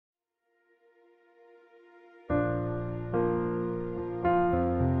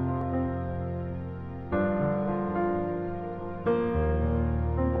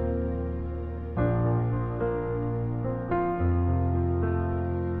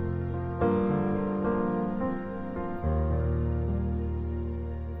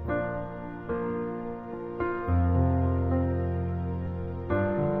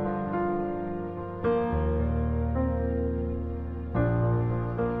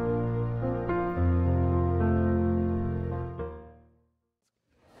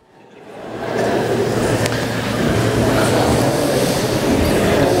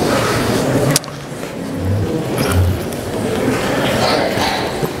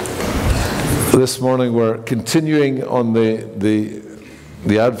This morning we're continuing on the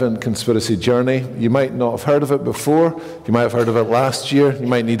Advent conspiracy journey. You might not have heard of it before. You might have heard of it last year. You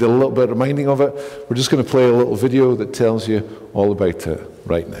might need a little bit of reminding of it. We're just going to play a little video that tells you all about it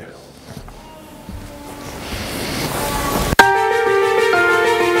right now.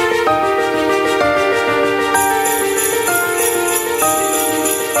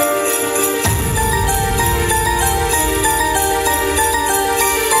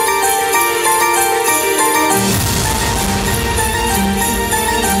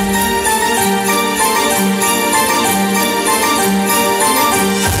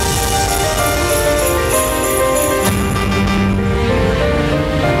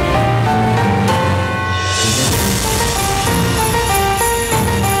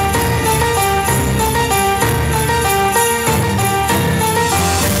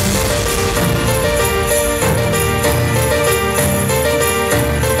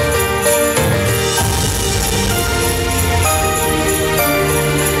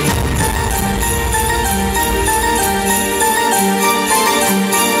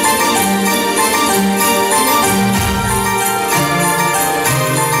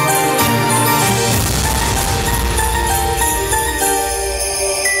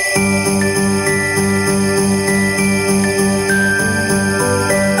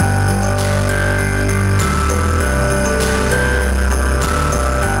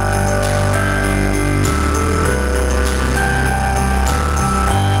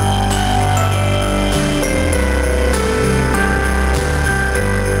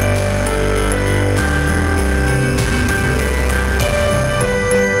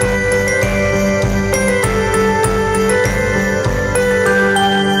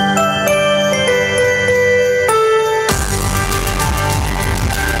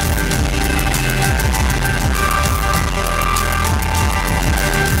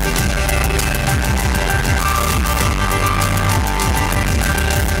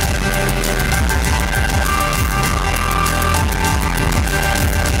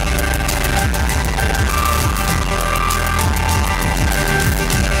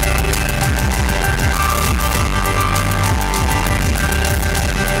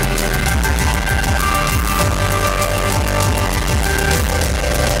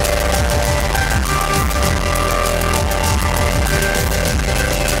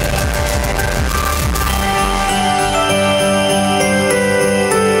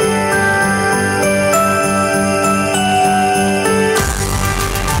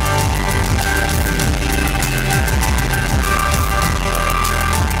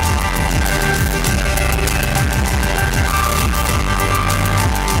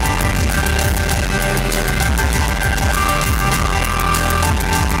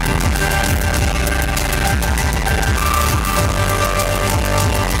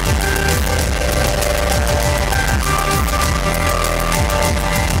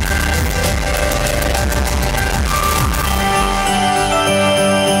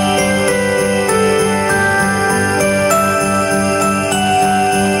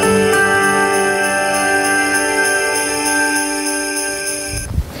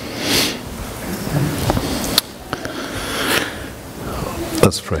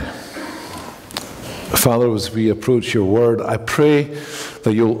 Let's pray. Father, as we approach your word, I pray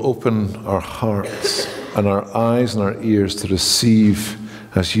that you'll open our hearts and our eyes and our ears to receive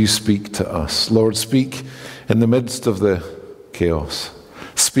as you speak to us. Lord, speak in the midst of the chaos.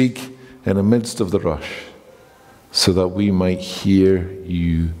 Speak in the midst of the rush so that we might hear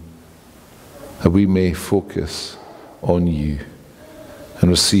you, that we may focus on you and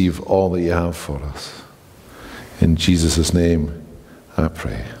receive all that you have for us. In Jesus' name, I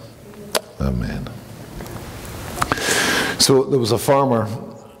pray. Amen. So there was a farmer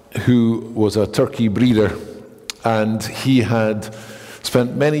who was a turkey breeder, and he had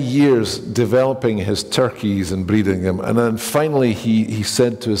spent many years developing his turkeys and breeding them. And then finally he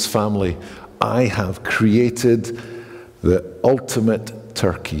said to his family, I have created the ultimate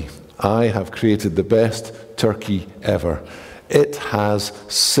turkey. I have created the best turkey ever. It has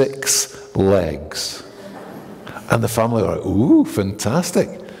 6 legs. And the family were like, ooh, fantastic.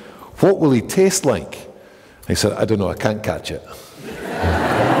 What will he taste like? He said, I don't know, I can't catch it.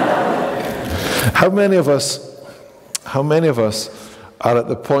 How many of us are at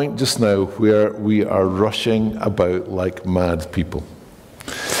the point just now where we are rushing about like mad people?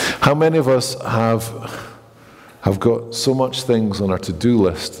 How many of us have got so much things on our to-do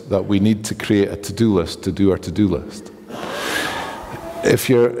list that we need to create a to-do list to do our to-do list? If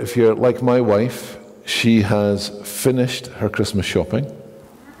you're like my wife, she has finished her Christmas shopping.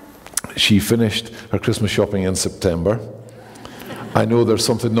 She finished her Christmas shopping in September. I know there's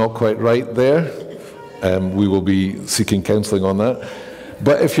something not quite right there. We will be seeking counseling on that.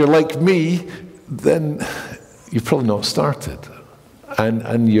 But if you're like me, then you've probably not started.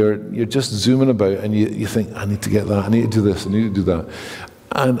 And you're just zooming about, and you think, I need to get that, I need to do this, I need to do that.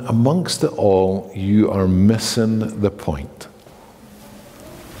 And amongst it all, you are missing the point.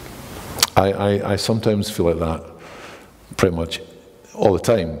 I sometimes feel like that pretty much all the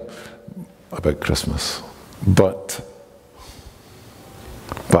time about Christmas. But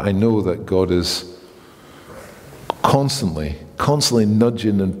I know that God is constantly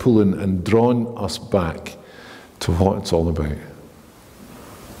nudging and pulling and drawing us back to what it's all about.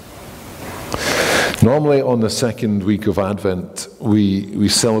 Normally on the second week of Advent, we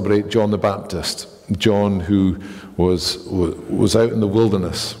celebrate John the Baptist, John who was out in the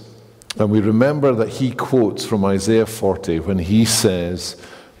wilderness. And we remember that he quotes from Isaiah 40 when he says,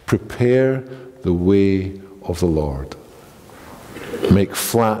 "Prepare the way of the Lord. Make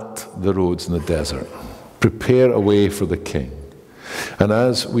flat the roads in the desert. Prepare a way for the King." And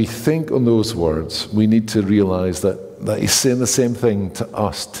as we think on those words, we need to realize that he's saying the same thing to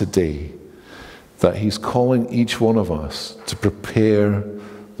us today. That he's calling each one of us to prepare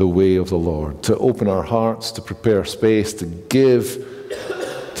the way of the Lord, to open our hearts, to prepare space, to give,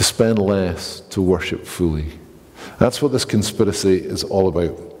 to spend less, to worship fully. That's what this conspiracy is all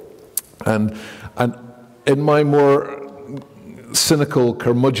about. And in my more cynical,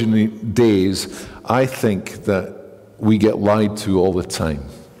 curmudgeon days, I think that we get lied to all the time.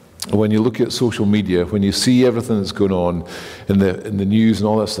 When you look at social media, when you see everything that's going on in the news and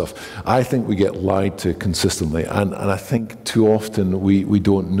all that stuff, I think we get lied to consistently. And I think too often we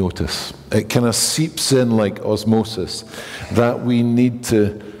don't notice. It kind of seeps in like osmosis that we need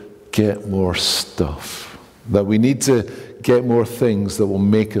to get more stuff. That we need to get more things that will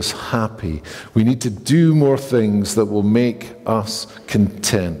make us happy. We need to do more things that will make us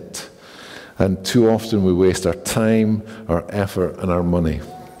content. And too often we waste our time, our effort, and our money.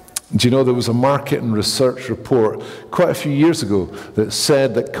 Do you know there was a market and research report quite a few years ago that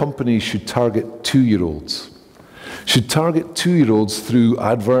said that companies should target 2-year-olds. Should target 2-year-olds through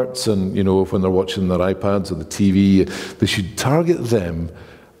adverts and, when they're watching their iPads or the TV, they should target them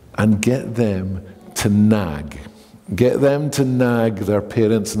and get them to nag. Get them to nag their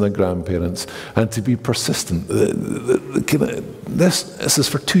parents and their grandparents and to be persistent. This is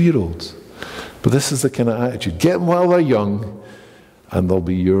for 2-year-olds. But this is the kind of attitude. Get them while they're young, and they'll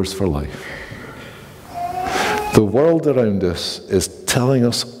be yours for life. The world around us is telling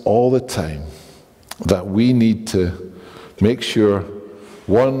us all the time that we need to make sure,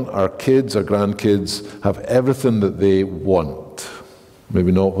 one, our kids, our grandkids have everything that they want.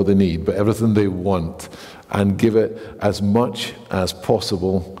 Maybe not what they need, but everything they want, and give it as much as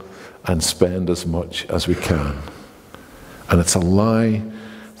possible and spend as much as we can. And it's a lie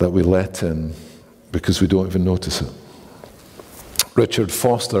that we let in because we don't even notice it. Richard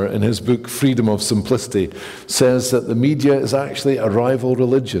Foster, in his book Freedom of Simplicity, says that the media is actually a rival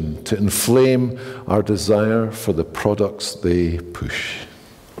religion to inflame our desire for the products they push.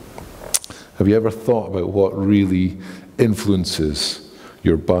 Have you ever thought about what really influences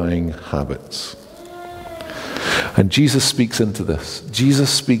your buying habits? And Jesus speaks into this. Jesus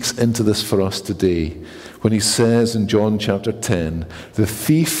speaks into this for us today when he says in John chapter 10, "The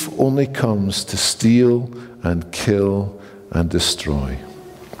thief only comes to steal and kill and destroy."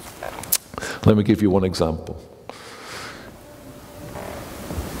 Let me give you one example.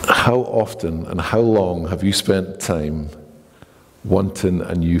 How often and how long have you spent time wanting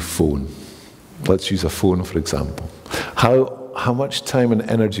a new phone? Let's use a phone for example. How much time and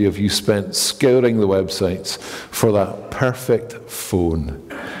energy have you spent scouring the websites for that perfect phone?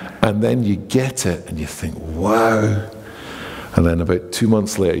 And then you get it and you think, wow. And then about 2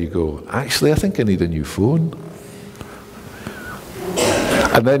 months later you go, actually I think I need a new phone.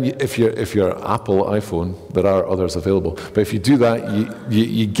 And then if you're Apple iPhone, there are others available. But if you do that,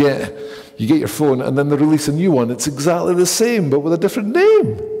 you get your phone, and then they release a new one. It's exactly the same, but with a different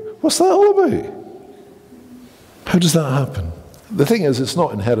name. What's that all about? How does that happen? The thing is, it's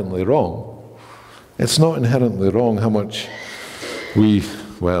not inherently wrong. It's not inherently wrong how much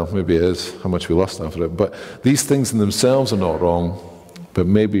maybe it is, how much we lust after it. But these things in themselves are not wrong, but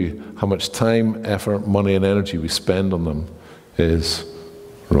maybe how much time, effort, money, and energy we spend on them is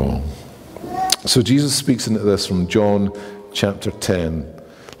wrong. So Jesus speaks into this from John chapter 10.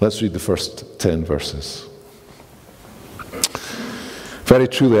 Let's read the first 10 verses. "Very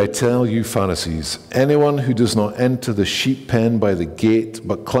truly I tell you, Pharisees, anyone who does not enter the sheep pen by the gate,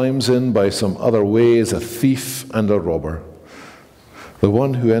 but climbs in by some other way is a thief and a robber. The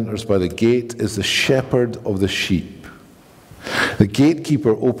one who enters by the gate is the shepherd of the sheep. The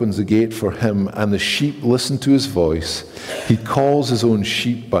gatekeeper opens the gate for him, and the sheep listen to his voice. He calls his own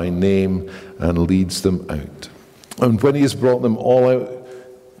sheep by name and leads them out. And when he has brought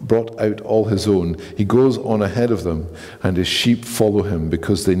out all his own, he goes on ahead of them, and his sheep follow him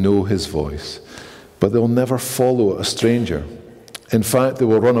because they know his voice. But they'll never follow a stranger. In fact, they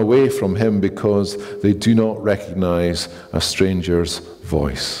will run away from him because they do not recognize a stranger's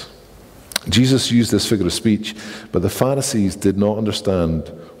voice. Jesus used this figure of speech, but the Pharisees did not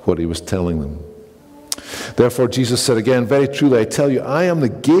understand what he was telling them. Therefore, Jesus said again, "Very truly, I tell you, I am the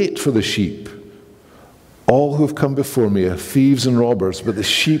gate for the sheep. All who have come before me are thieves and robbers, but the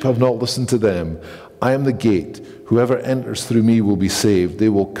sheep have not listened to them. I am the gate. Whoever enters through me will be saved. They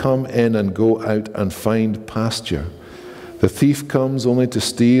will come in and go out and find pasture. The thief comes only to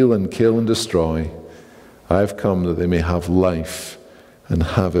steal and kill and destroy. I have come that they may have life and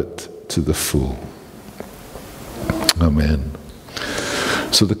have it to the full." Amen.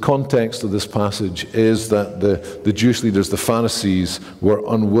 So the context of this passage is that the Jewish leaders, the Pharisees, were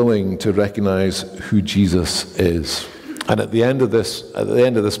unwilling to recognize who Jesus is. And at the end of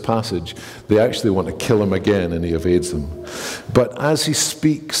this passage, they actually want to kill him again, and he evades them. But as he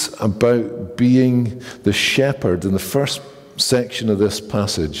speaks about being the shepherd in the first section of this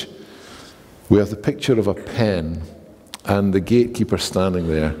passage, we have the picture of a pen and the gatekeeper standing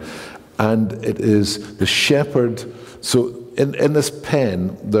there. And it is the shepherd. So in this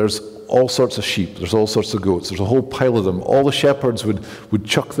pen, there's all sorts of sheep. There's all sorts of goats. There's a whole pile of them. All the shepherds would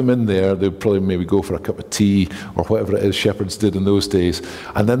chuck them in there. They'd probably maybe go for a cup of tea or whatever it is shepherds did in those days.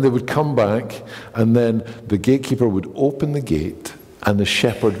 And then they would come back, and then the gatekeeper would open the gate, and the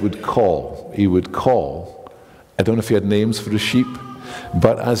shepherd would call. He would call. I don't know if he had names for the sheep,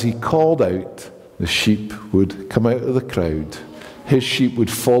 but as he called out, the sheep would come out of the crowd. His sheep would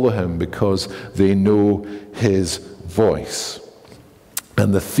follow him because they know his voice.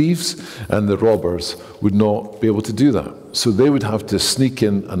 And the thieves and the robbers would not be able to do that. So they would have to sneak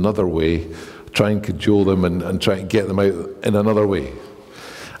in another way, try and cajole them and try and get them out in another way.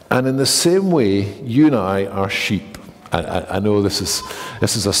 And in the same way, you and I are sheep. I know this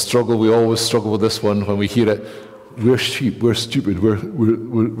is a struggle. We always struggle with this one when we hear it. We're sheep, we're stupid,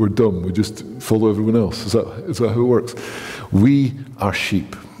 we're dumb, we just follow everyone else. Is that how it works? We are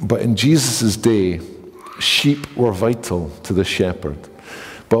sheep. But in Jesus' day, sheep were vital to the shepherd.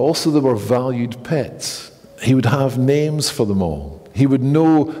 But also they were valued pets. He would have names for them all. He would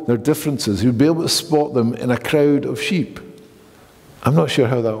know their differences. He would be able to spot them in a crowd of sheep. I'm not sure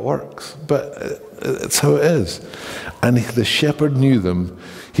how that works, but it's how it is. And the shepherd knew them.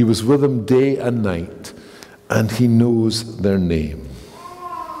 He was with them day and night. And he knows their name.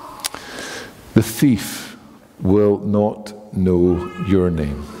 The thief will not know your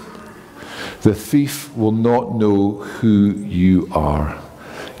name. The thief will not know who you are.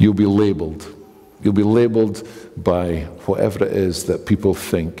 You'll be labeled. You'll be labeled by whatever it is that people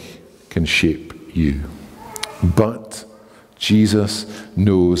think can shape you. But Jesus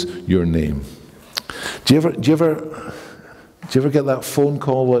knows your name. Do you ever get that phone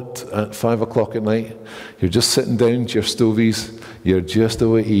call at 5 o'clock at night? You're just sitting down to your stovies, you're just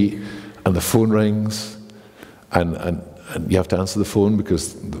away to eat, and the phone rings, and you have to answer the phone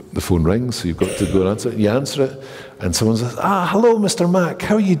because the phone rings, so you've got to go and answer it. You answer it, and someone says, hello, Mr. Mac,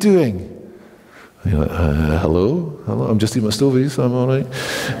 how are you doing? And you're like, hello, I'm just eating my stovies, I'm all right.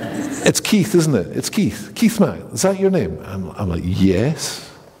 It's Keith, isn't it? It's Keith. Keith Mac, is that your name? I'm like, yes.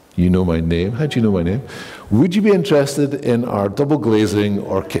 You know my name. How do you know my name? Would you be interested in our double glazing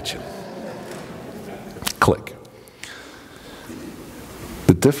or kitchen? Click.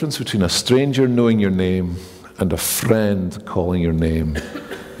 The difference between a stranger knowing your name and a friend calling your name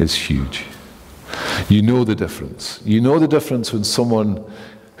is huge. You know the difference. You know the difference when someone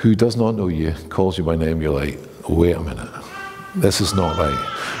who does not know you calls you by name. You're like, wait a minute, this is not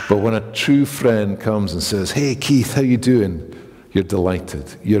right. But when a true friend comes and says, hey Keith, how you doing? You're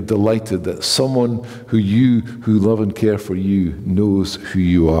delighted. You're delighted that someone who love and care for you knows who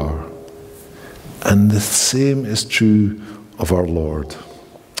you are. And the same is true of our Lord.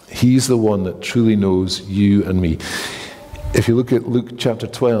 He's the one that truly knows you and me. If you look at Luke chapter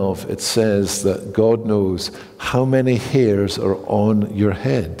 12, it says that God knows how many hairs are on your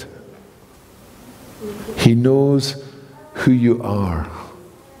head. He knows who you are.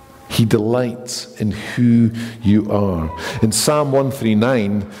 He delights in who you are. In Psalm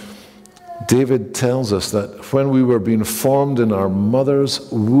 139, David tells us that when we were being formed in our mother's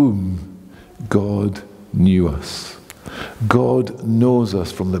womb, God knew us. God knows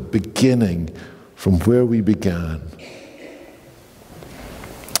us from the beginning, from where we began.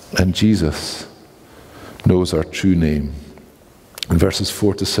 And Jesus knows our true name. In verses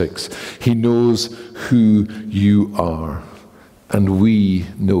 4 to 6, he knows who you are, and we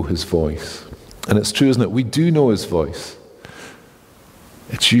know his voice. And it's true, isn't it? We do know his voice.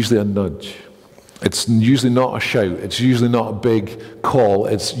 It's usually a nudge. It's usually not a shout. It's usually not a big call.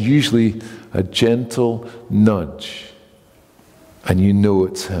 It's usually a gentle nudge. And you know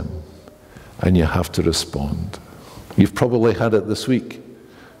it's him. And you have to respond. You've probably had it this week.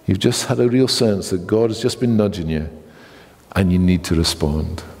 You've just had a real sense that God has just been nudging you. And you need to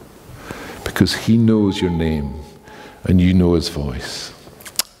respond. Because he knows your name. And you know his voice.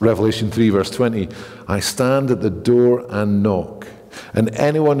 Revelation 3 verse 20. I stand at the door and knock. And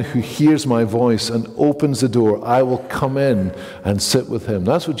anyone who hears my voice and opens the door, I will come in and sit with him.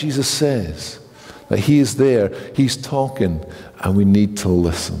 That's what Jesus says. That he is there, he's talking, and we need to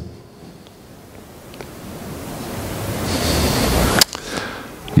listen.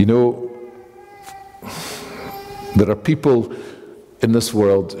 You know, there are people in this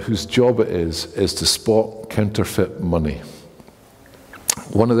world whose job it is to spot counterfeit money.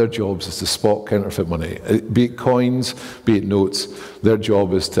 One of their jobs is to spot counterfeit money. Be it coins, be it notes, their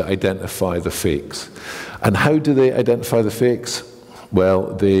job is to identify the fakes. And how do they identify the fakes?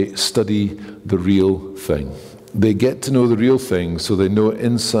 Well, they study the real thing. They get to know the real thing, so they know it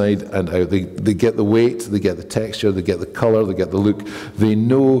inside and out. They get the weight, they get the texture, they get the color, they get the look. They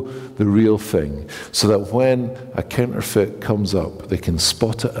know the real thing, so that when a counterfeit comes up, they can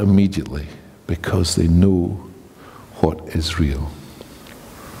spot it immediately because they know what is real.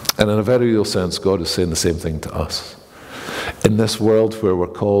 And in a very real sense, God is saying the same thing to us. In this world where we're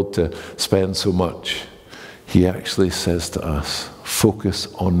called to spend so much, he actually says to us,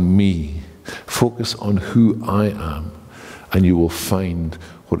 focus on me. Focus on who I am, and you will find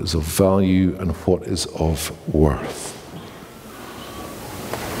what is of value and what is of worth.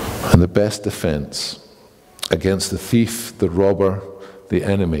 And the best defense against the thief, the robber, the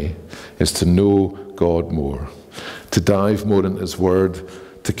enemy, is to know God more, to dive more into his word,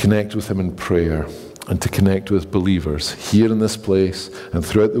 to connect with him in prayer, and to connect with believers here in this place and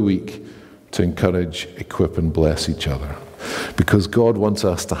throughout the week to encourage, equip, and bless each other. Because God wants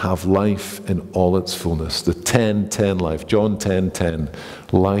us to have life in all its fullness. The 10-10 life, John 10:10,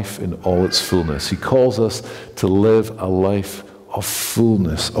 life in all its fullness. He calls us to live a life of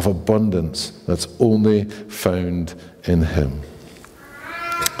fullness, of abundance that's only found in him.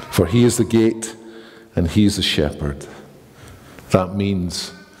 For he is the gate and he is the shepherd. That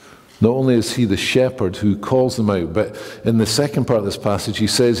means not only is he the shepherd who calls them out, but in the second part of this passage he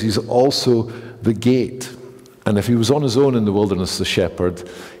says he's also the gate. And if he was on his own in the wilderness, the shepherd,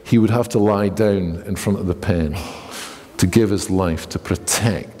 he would have to lie down in front of the pen to give his life, to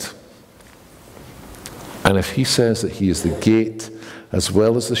protect. And if he says that he is the gate as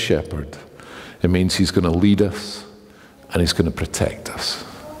well as the shepherd, it means he's going to lead us and he's going to protect us.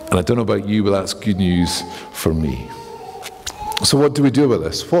 And I don't know about you, but that's good news for me. So what do we do with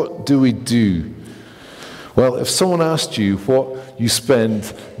this? What do we do? Well, if someone asked you what you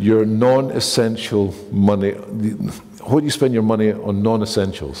spend your non-essential money, what you spend your money on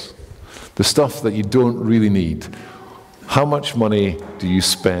non-essentials, the stuff that you don't really need, how much money do you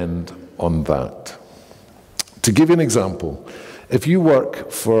spend on that? To give you an example, if you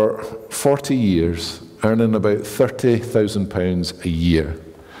work for 40 years, earning about £30,000 a year,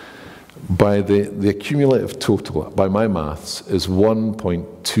 by the accumulative total, by my maths, is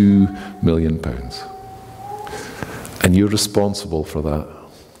 £1.2 million. And you're responsible for that.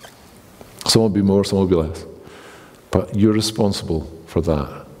 Some will be more, some will be less. But you're responsible for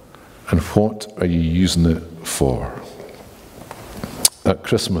that. And what are you using it for? At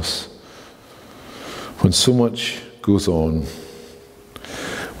Christmas, when so much goes on,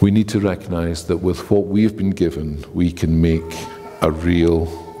 we need to recognize that with what we've been given, we can make a real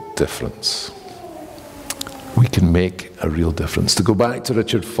difference. We can make a real difference. To go back to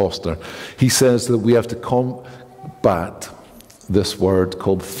Richard Foster, he says that we have to combat this word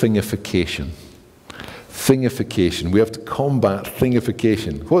called thingification. Thingification. We have to combat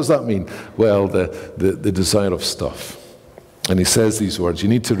thingification. What does that mean? Well, the desire of stuff. And he says these words: you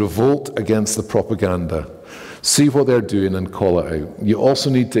need to revolt against the propaganda. See what they're doing and call it out. You also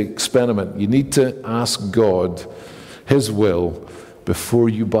need to experiment. You need to ask God his will before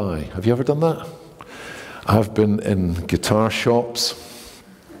you buy. Have you ever done that? I've been in guitar shops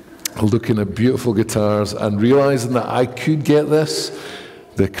looking at beautiful guitars and realizing that I could get this.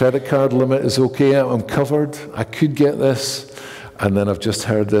 The credit card limit is okay, I'm covered, I could get this. And then I've just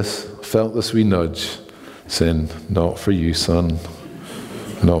heard this, felt this wee nudge saying, not for you, son,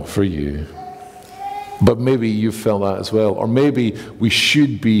 not for you. But maybe you've felt that as well. Or maybe we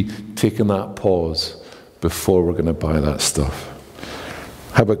should be taking that pause before we're going to buy that stuff.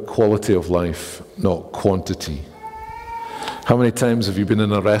 How about quality of life, not quantity? How many times have you been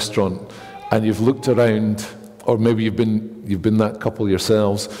in a restaurant and you've looked around, or maybe you've been that couple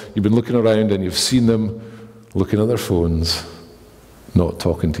yourselves, you've been looking around and you've seen them looking at their phones, not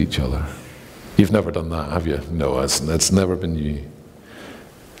talking to each other. You've never done that, have you? No, it's never been you.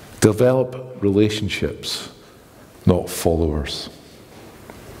 Develop relationships, not followers.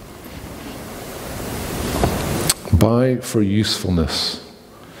 Buy for usefulness,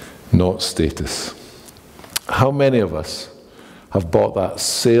 not status. How many of us have bought that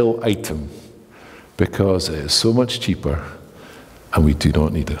sale item because it is so much cheaper and we do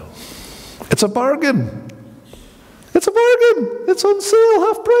not need it? It's a bargain. It's a bargain. It's on sale,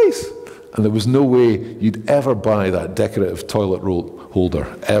 half price. And there was no way you'd ever buy that decorative toilet roll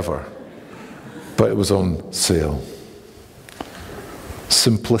holder, ever. But it was on sale.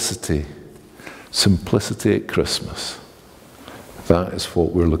 Simplicity. Simplicity at Christmas. That is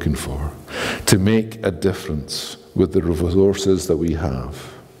what we're looking for. To make a difference with the resources that we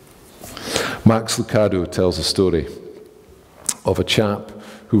have. Max Lucado tells a story of a chap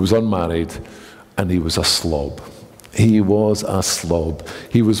who was unmarried and he was a slob. He was a slob.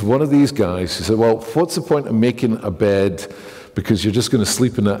 He was one of these guys who said, well, what's the point of making a bed because you're just going to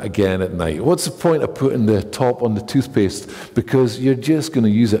sleep in it again at night? What's the point of putting the top on the toothpaste because you're just going to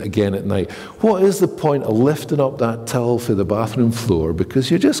use it again at night? What is the point of lifting up that towel for the bathroom floor because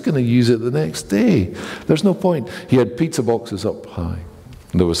you're just going to use it the next day? There's no point. He had pizza boxes up high.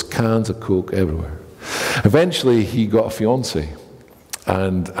 And there was cans of Coke everywhere. Eventually, he got a fiancée,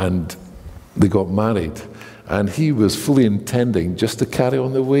 and they got married. And he was fully intending just to carry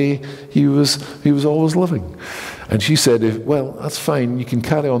on the way he was always living. And she said, well, that's fine, you can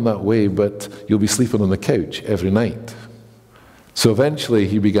carry on that way, but you'll be sleeping on the couch every night. So eventually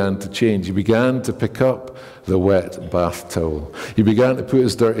he began to change. He began to pick up the wet bath towel. He began to put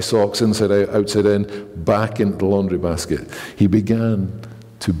his dirty socks inside out, outside in, back into the laundry basket. He began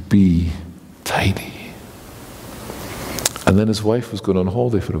to be tidy. And then his wife was going on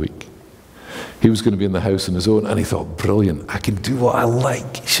holiday for a week. He was going to be in the house on his own, and he thought, brilliant, I can do what I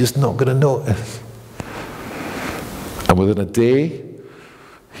like. She's not going to notice. And within a day,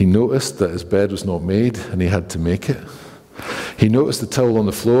 he noticed that his bed was not made, and he had to make it. He noticed the towel on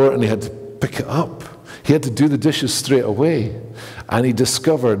the floor, and he had to pick it up. He had to do the dishes straight away. And he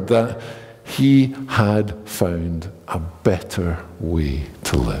discovered that he had found a better way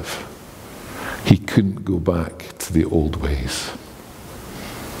to live. He couldn't go back to the old ways.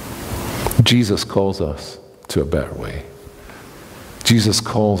 Jesus calls us to a better way. Jesus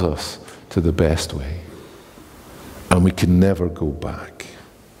calls us to the best way. And we can never go back.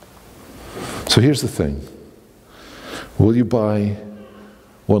 So here's the thing. Will you buy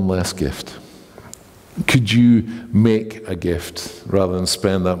one less gift? Could you make a gift rather than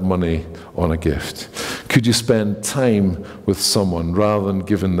spend that money on a gift? Could you spend time with someone rather than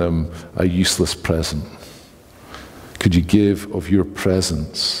giving them a useless present? Could you give of your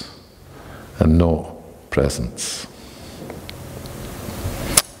presence and not presents?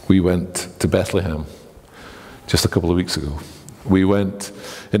 We went to Bethlehem just a couple of weeks ago. We went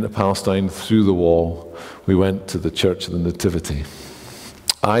into Palestine through the wall. We went to the Church of the Nativity.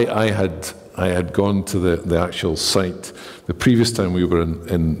 I had gone to the actual site the previous time we were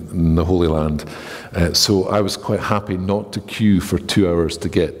in the Holy Land. So I was quite happy not to queue for 2 hours to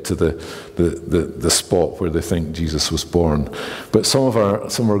get to the spot where they think Jesus was born. But some of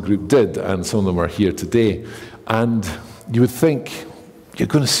our group did, and some of them are here today. And you would think, you're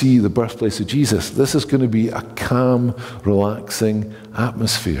going to see the birthplace of Jesus. This is going to be a calm, relaxing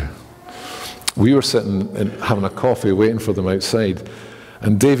atmosphere. We were sitting and having a coffee, waiting for them outside.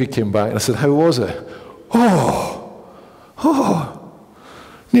 And Davy came back and I said, how was it?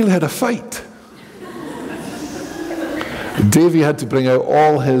 Nearly had a fight. Davy had to bring out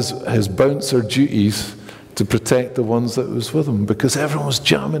all his bouncer duties to protect the ones that was with him, because everyone was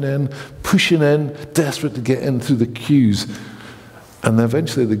jamming in, pushing in, desperate to get in through the queues. And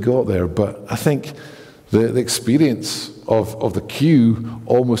eventually they got there, but I think the experience of the queue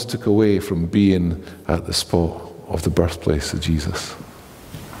almost took away from being at the spot of the birthplace of Jesus.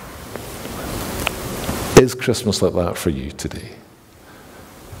 Is Christmas like that for you today?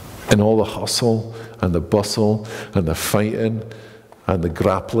 In all the hustle and the bustle and the fighting and the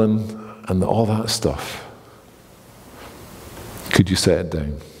grappling and all that stuff, could you set it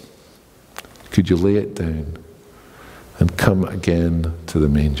down? Could you lay it down and come again to the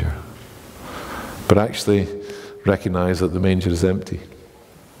manger? But actually recognize that the manger is empty.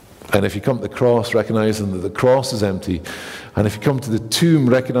 And if you come to the cross, recognizing that the cross is empty. And if you come to the tomb,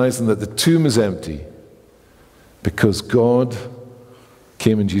 recognizing that the tomb is empty. Because God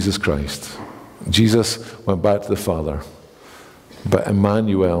came in Jesus Christ. Jesus went back to the Father. But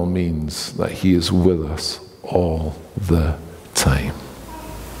Emmanuel means that he is with us all the time.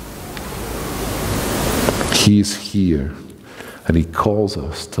 He is here, and he calls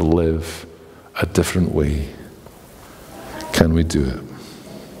us to live a different way. Can we do it?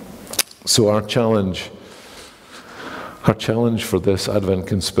 So our challenge for this Advent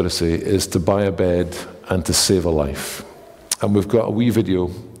conspiracy is to buy a bed and to save a life. And we've got a wee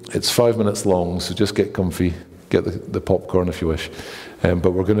video. It's 5 minutes long, so just get comfy, get the popcorn if you wish.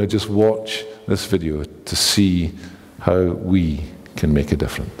 But we're going to just watch this video to see how we can make a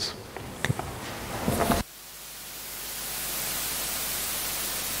difference.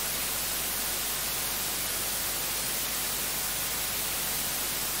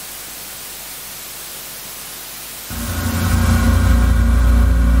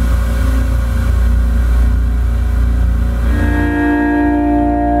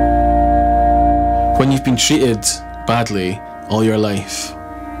 When you've been treated badly all your life,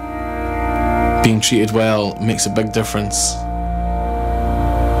 being treated well makes a big difference.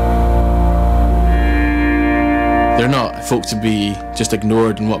 They're not folk to be just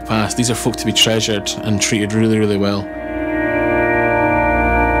ignored and walk past. These are folk to be treasured and treated really, really well.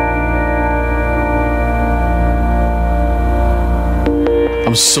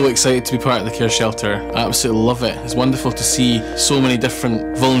 I'm so excited to be part of the Care Shelter. I absolutely love it. It's wonderful to see so many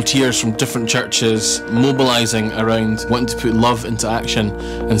different volunteers from different churches mobilising around wanting to put love into action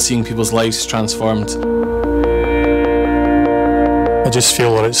and seeing people's lives transformed. I just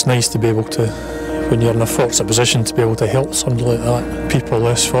feel that it's nice to be able to, when you're in a fortunate position, to be able to help somebody like that, people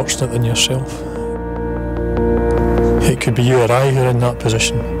less fortunate than yourself. It could be you or I who are in that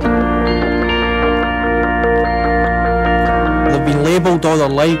position. They've been labelled all their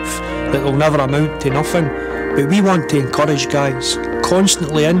life that they'll never amount to nothing, but we want to encourage guys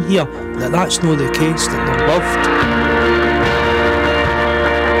constantly in here that that's not the case, that they're loved.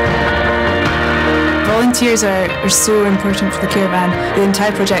 Volunteers are so important for the caravan. The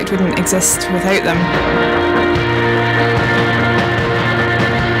entire project wouldn't exist without them.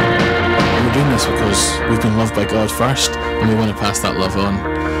 We're doing this because we've been loved by God first and we want to pass that love on.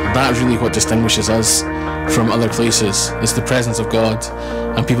 That's really what distinguishes us from other places. It's the presence of God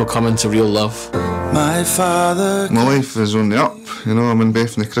and people come into real love. My life is on the up, you know. I'm in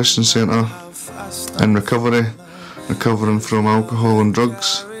Bethany Christian Centre in recovery, recovering from alcohol and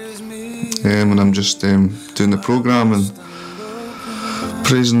drugs, and I'm just doing the programme and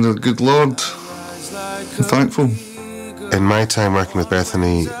praising the good Lord. I'm thankful. In my time working with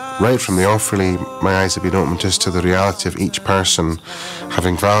Bethany, right from the off really, my eyes have been opened just to the reality of each person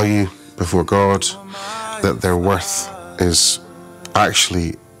having value before God, that their worth is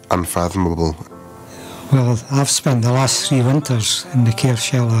actually unfathomable. Well, I've spent the last 3 winters in the care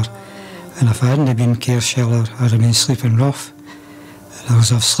shelter, and if I hadn't been care shelter, I'd have been sleeping rough.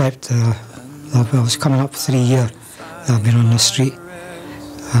 I've slept, it's coming up 3 years that I've been on the street,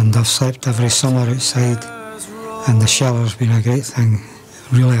 and I've slept every summer outside, and the shelter's been a great thing,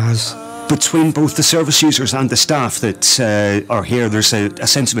 it really has. Between both the service users and the staff that are here, there's a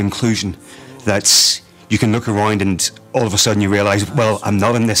sense of inclusion that's, you can look around and all of a sudden you realise, well, I'm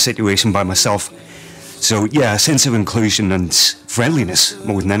not in this situation by myself. So yeah, a sense of inclusion and friendliness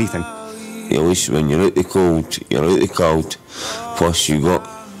more than anything. At least when you're out the cold, you're out the cold, plus you've got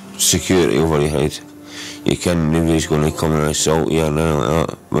security over your head. Nobody's going to come and assault you or anything like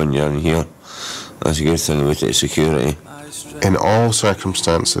that when you're in here. That's a good thing about it, security. In all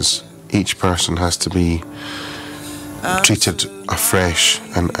circumstances, each person has to be treated afresh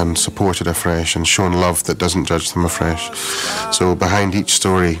and supported afresh and shown love that doesn't judge them afresh. So behind each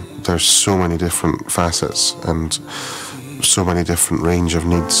story there's so many different facets and so many different range of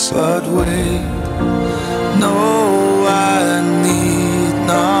needs. But wait, no, I need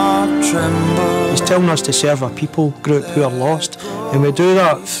not tremble. He's telling us to serve a people group who are lost, and we do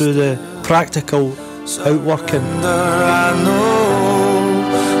that through the practical outworking. I know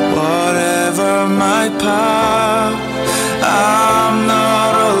whatever my path, I'm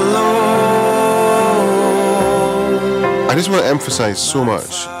not alone. I just want to emphasise so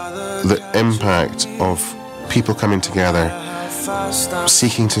much the impact of people coming together,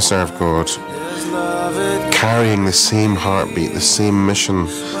 seeking to serve God, carrying the same heartbeat, the same mission,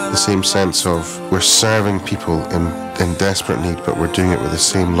 the same sense of we're serving people in desperate need, but we're doing it with the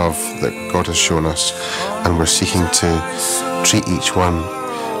same love that God has shown us, and we're seeking to treat each one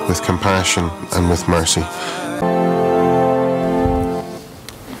with compassion and with mercy.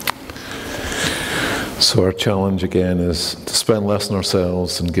 So our challenge again is to spend less on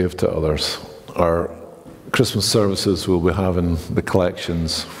ourselves and give to others. Our Christmas services, we'll be having the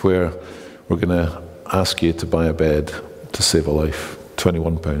collections where we're going to ask you to buy a bed to save a life.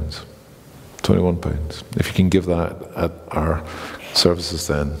 £21. £21. If you can give that at our services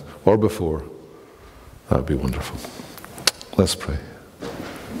then, or before, that would be wonderful. Let's pray.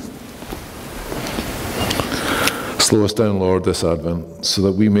 Slow us down, Lord, this Advent, so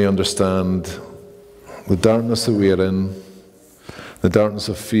that we may understand the darkness that we are in, the darkness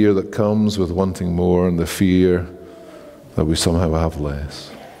of fear that comes with wanting more, and the fear that we somehow have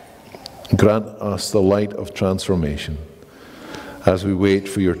less. Grant us the light of transformation as we wait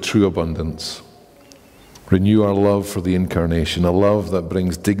for your true abundance. Renew our love for the Incarnation, a love that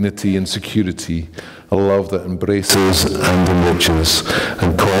brings dignity and security, a love that embraces and enriches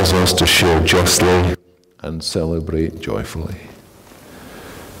and calls us to share justly and celebrate joyfully.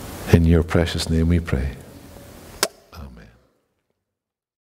 In your precious name we pray.